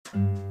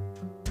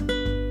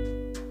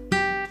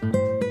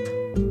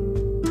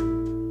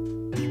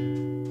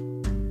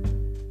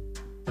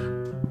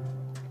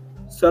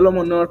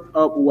Solomon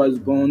Northup was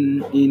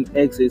born in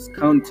Essex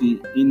County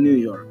in New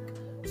York.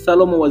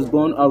 Solomon was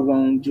born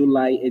around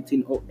July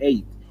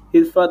 1808.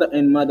 His father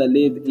and mother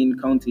lived in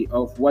county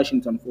of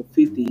Washington for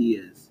 50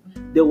 years.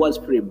 They was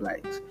pretty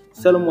black.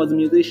 Solomon was a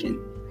musician.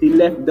 He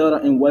left daughter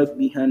and wife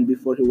behind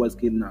before he was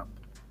kidnapped.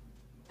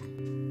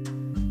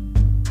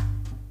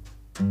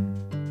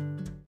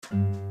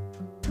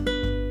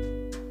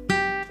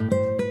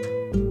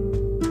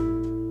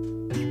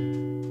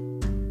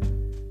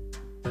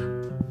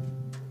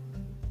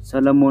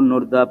 Solomon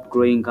Northup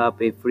growing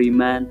up a free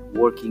man,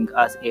 working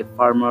as a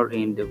farmer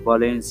in the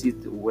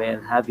Valenciennes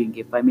while having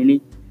a family.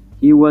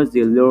 He was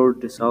the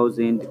Lord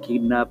Thousand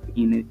kidnapped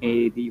in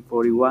AD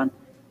 41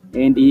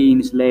 and he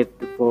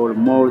enslaved for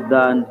more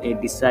than a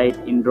decade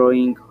in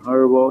drawing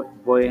horrible,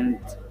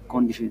 violent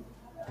conditions.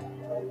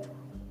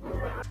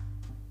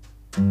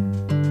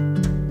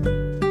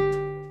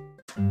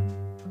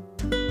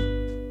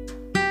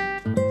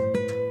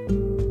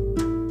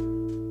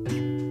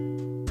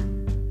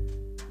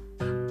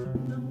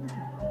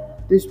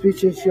 This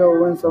picture shows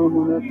when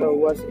Solomon Northup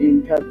was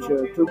in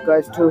capture. Two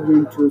guys took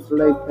him to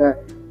slave pad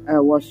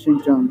at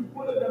Washington.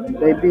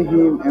 They beat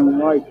him and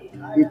white.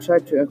 He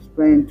tried to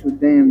explain to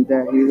them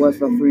that he was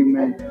a free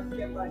man,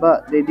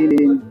 but they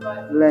didn't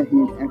let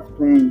him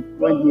explain.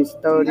 When he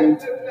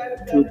started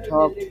to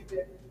talk,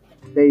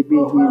 they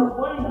beat him.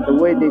 The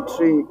way they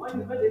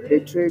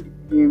treat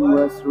him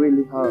was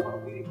really hard.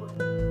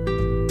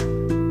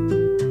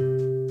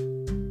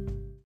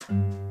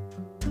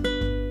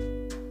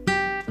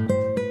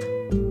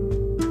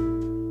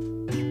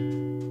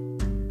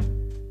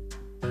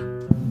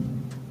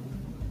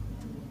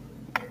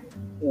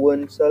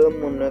 When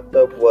Solomon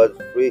Northup was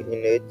free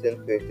in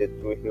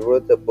 1853, he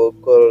wrote a book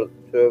called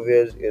 12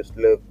 Years a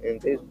Slave. In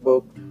this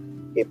book,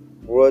 he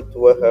wrote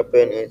what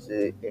happened in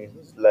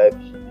his life,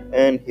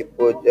 and he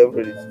put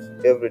every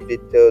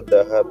detail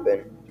that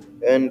happened,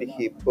 and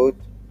he put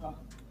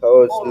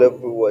how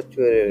slavery was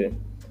treated.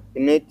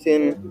 In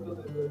 18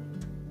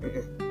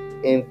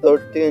 in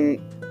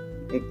 13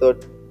 in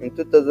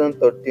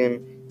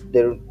 2013,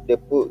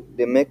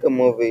 they make a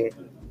movie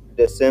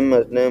the same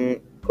as name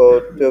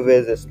called 12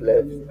 Years a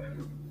Slave.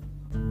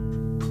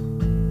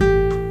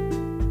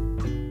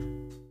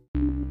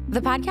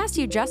 The podcast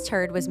you just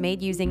heard was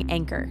made using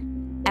Anchor.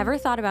 Ever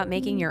thought about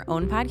making your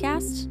own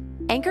podcast?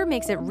 Anchor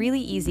makes it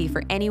really easy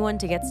for anyone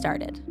to get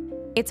started.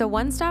 It's a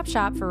one-stop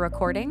shop for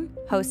recording,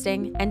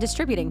 hosting, and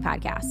distributing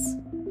podcasts.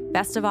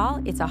 Best of all,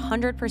 it's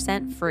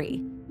 100%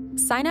 free.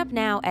 Sign up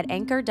now at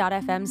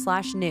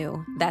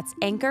anchor.fm/new. That's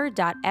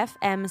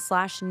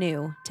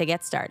anchor.fm/new to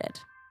get started.